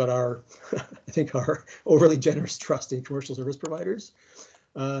blind, but our, I think our overly generous trust in commercial service providers.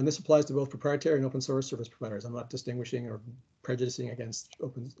 And this applies to both proprietary and open source service providers. I'm not distinguishing or prejudicing against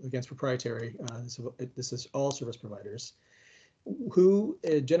proprietary. This is all service providers who,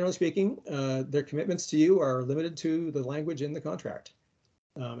 generally speaking, their commitments to you are limited to the language in the contract.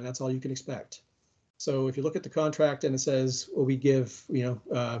 And that's all you can expect. So if you look at the contract and it says, well, we give,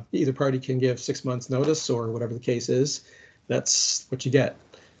 either party can give 6 months notice or whatever the case is, that's what you get.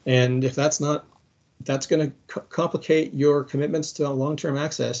 And if that's going to complicate your commitments to long-term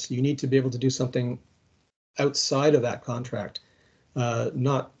access, you need to be able to do something outside of that contract,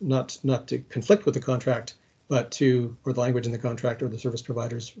 not to conflict with the contract, but or the language in the contract or the service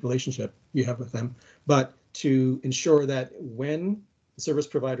provider's relationship you have with them, but to ensure that when the service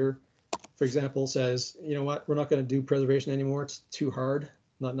provider, for example, says, you know what, we're not going to do preservation anymore, it's too hard,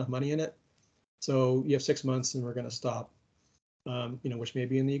 not enough money in it, so you have 6 months and we're going to stop, which may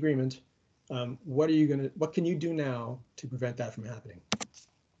be in the agreement. What can you do now to prevent that from happening?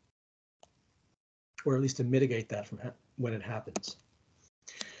 Or at least to mitigate that from when it happens.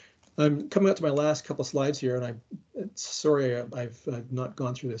 I'm coming up to my last couple slides here, and I'm sorry I've not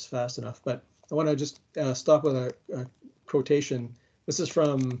gone through this fast enough, but I want to just stop with a quotation. This is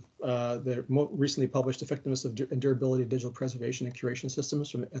from the recently published Effectiveness and Durability of Digital Preservation and Curation Systems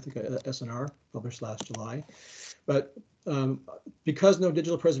from Ethica SNR, published last July. But because no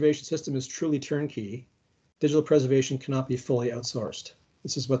digital preservation system is truly turnkey, digital preservation cannot be fully outsourced.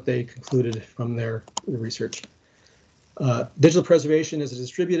 This is what they concluded from their research. Digital preservation is a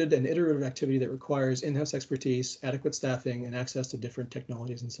distributed and iterative activity that requires in-house expertise, adequate staffing, and access to different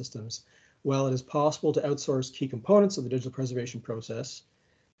technologies and systems. While it is possible to outsource key components of the digital preservation process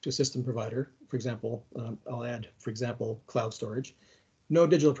to a system provider, for example, I'll add, for example, cloud storage, no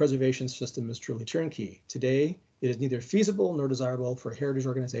digital preservation system is truly turnkey. Today, it is neither feasible nor desirable for a heritage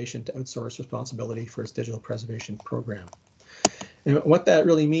organization to outsource responsibility for its digital preservation program. And what that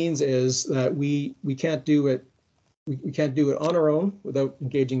really means is that we can't do it. We can't do it on our own without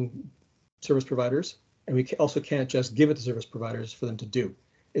engaging service providers, and we also can't just give it to service providers for them to do.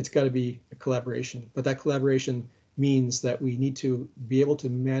 It's got to be a collaboration, but that collaboration means that we need to be able to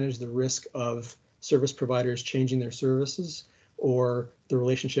manage the risk of service providers changing their services or the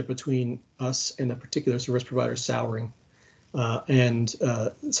relationship between us and a particular service provider souring.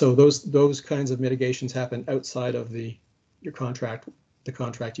 So those kinds of mitigations happen outside of your contract, the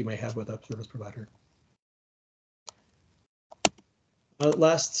contract you may have with a service provider.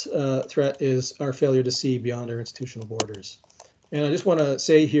 Last threat is our failure to see beyond our institutional borders. And I just want to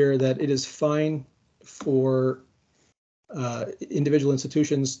say here that it is fine for individual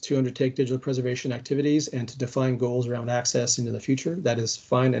institutions to undertake digital preservation activities and to define goals around access into the future. That is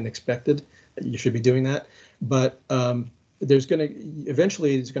fine and expected. You should be doing that. But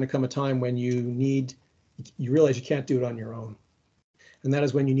eventually there's going to come a time when you realize you can't do it on your own. And that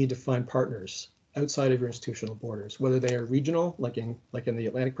is when you need to find partners outside of your institutional borders, whether they are regional, like in the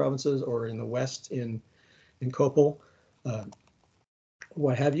Atlantic provinces, or in the West in COPAL,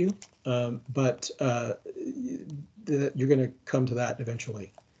 what have you. But you're going to come to that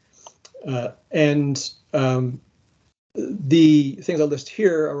eventually. And the things I list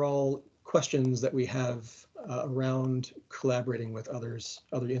here are all questions that we have around collaborating with other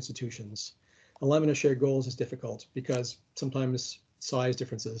institutions. Alignment of shared goals is difficult because sometimes size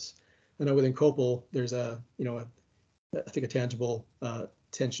differences. I know within COPL, there's I think a tangible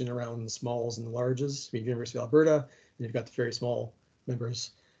tension around the smalls and the larges. We have University of Alberta, and you've got the very small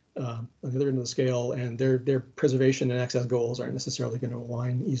members on the other end of the scale, and their preservation and access goals aren't necessarily going to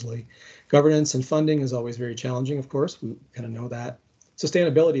align easily. Governance and funding is always very challenging, of course. We kind of know that.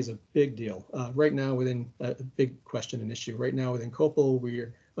 Sustainability is a big deal. Right now, within a big question and issue. Right now, within COPL,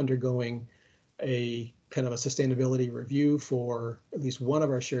 we're undergoing a kind of a sustainability review for at least one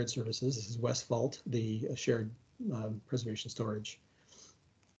of our shared services. This is West Vault, the shared preservation storage.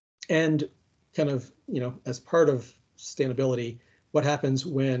 And kind of, as part of sustainability, what happens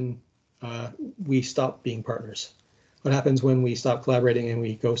when we stop being partners? What happens when we stop collaborating and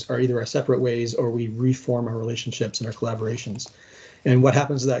we go either our separate ways or we reform our relationships and our collaborations? And what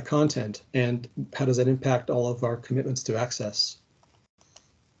happens to that content? And how does that impact all of our commitments to access?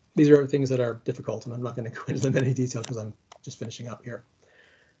 These are things that are difficult, and I'm not going to go into them in any detail because I'm just finishing up here.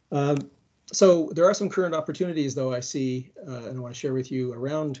 So there are some current opportunities, though, I see, and I want to share with you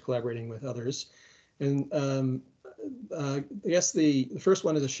around collaborating with others. And I guess the first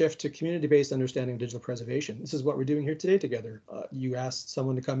one is a shift to community-based understanding of digital preservation. This is what we're doing here today together. You asked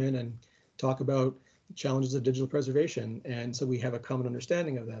someone to come in and talk about the challenges of digital preservation, and so we have a common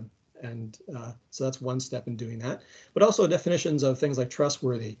understanding of them. And so that's one step in doing that, but also definitions of things like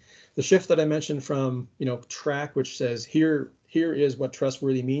trustworthy. The shift that I mentioned from, track, which says here is what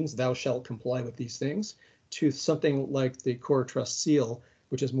trustworthy means, thou shalt comply with these things, to something like the core trust seal,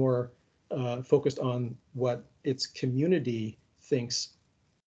 which is more focused on what its community thinks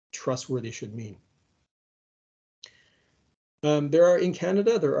trustworthy should mean. In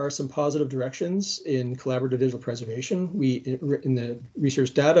Canada, there are some positive directions in collaborative digital preservation. In the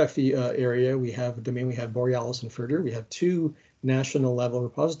research data area, we have a domain, we have Borealis and Fraser. We have two national level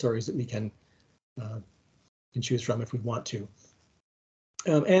repositories that we can choose from if we want to.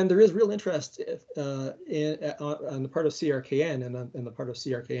 And there is real interest on the part of CRKN and on the part of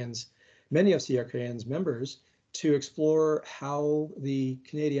many of CRKN's members to explore how the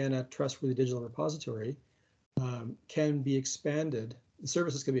Canadiana Trustworthy Digital Repository can be expanded, the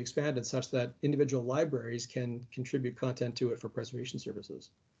services can be expanded such that individual libraries can contribute content to it for preservation services.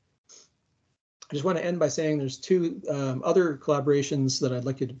 I just want to end by saying there's two other collaborations that I'd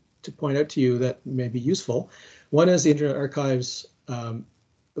like to point out to you that may be useful. One is the Internet Archive's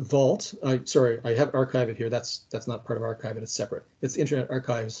Vault. Sorry, I have Archive it here. That's not part of Archive it. It's separate. It's the Internet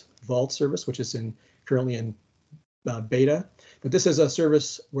Archive's Vault service, which is currently in beta. But this is a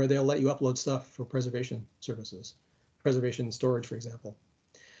service where they'll let you upload stuff for preservation services, preservation storage, for example.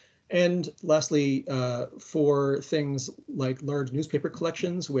 And lastly, for things like large newspaper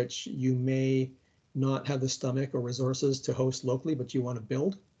collections, which you may not have the stomach or resources to host locally, but you want to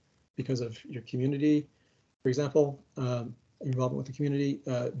build because of your community, for example, involvement with the community,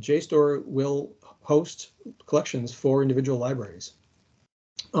 JSTOR will host collections for individual libraries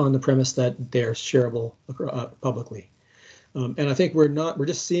on the premise that they're shareable publicly. And I think we're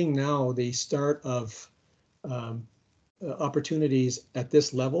just seeing now the start of opportunities at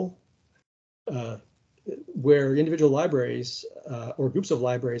this level where individual libraries or groups of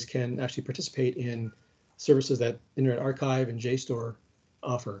libraries can actually participate in services that Internet Archive and JSTOR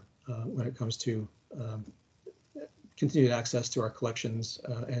offer when it comes to continued access to our collections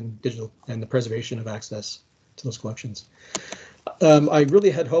and the preservation of access to those collections. I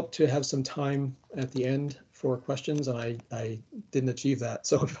really had hoped to have some time at the end for questions, and I didn't achieve that.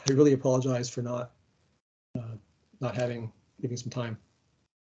 So I really apologize for not giving some time.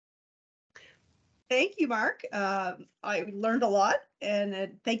 Thank you, Mark. I learned a lot,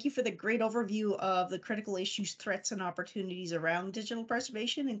 and thank you for the great overview of the critical issues, threats, and opportunities around digital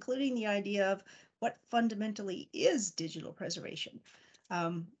preservation, including the idea of what fundamentally is digital preservation.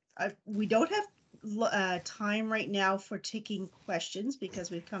 We don't have time right now for taking questions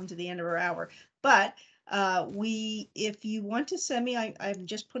because we've come to the end of our hour, but if you want to send me, I'm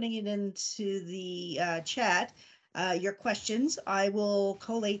just putting it into the chat, your questions. I will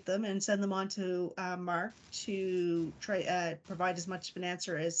collate them and send them on to Mark to try provide as much of an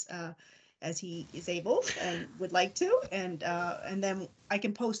answer as he is able and would like to, and then I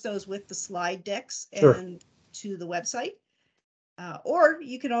can post those with the slide decks and to the website. Or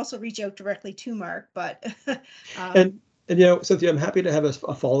you can also reach out directly to Mark, but and And Cynthia, I'm happy to have a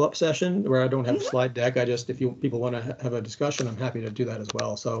follow-up session where I don't have a slide deck. I just, if people want to have a discussion, I'm happy to do that as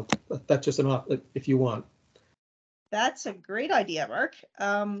well. So that's just if you want. That's a great idea, Mark.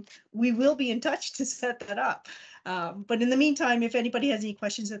 We will be in touch to set that up. But in the meantime, if anybody has any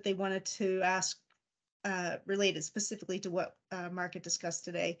questions that they wanted to ask related specifically to what Mark had discussed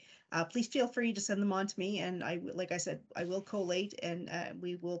today, please feel free to send them on to me. And like I said, I will collate and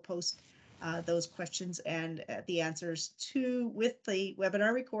we will post those questions and the answers with the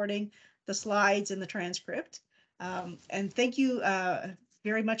webinar recording, the slides and the transcript. And thank you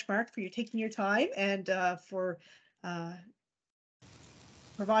very much, Mark, for taking your time and for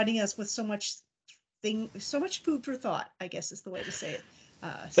providing us with so much food for thought, I guess is the way to say it.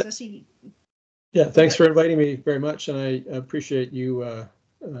 Especially. Yeah, thanks for inviting me very much, and I appreciate you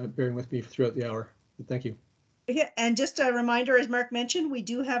bearing with me throughout the hour. Thank you. Yeah, and just a reminder, as Mark mentioned, we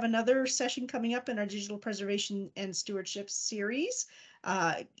do have another session coming up in our digital preservation and stewardship series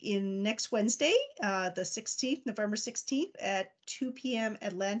in next Wednesday, the 16th, November 16th at 2 p.m.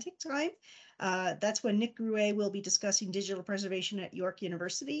 Atlantic time. That's when Nick Grouet will be discussing digital preservation at York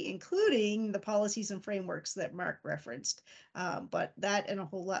University, including the policies and frameworks that Mark referenced, but that and a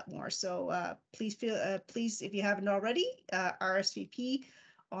whole lot more. So please, if you haven't already, RSVP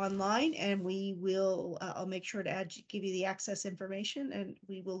online, and we will, I'll make sure to give you the access information, and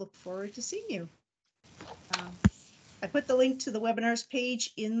we will look forward to seeing you. I put the link to the webinars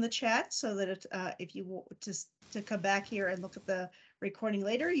page in the chat so that if you want to come back here and look at the recording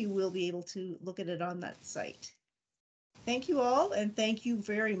later, you will be able to look at it on that site. Thank you all, and thank you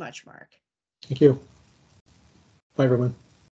very much, Mark. Thank you. Bye, everyone.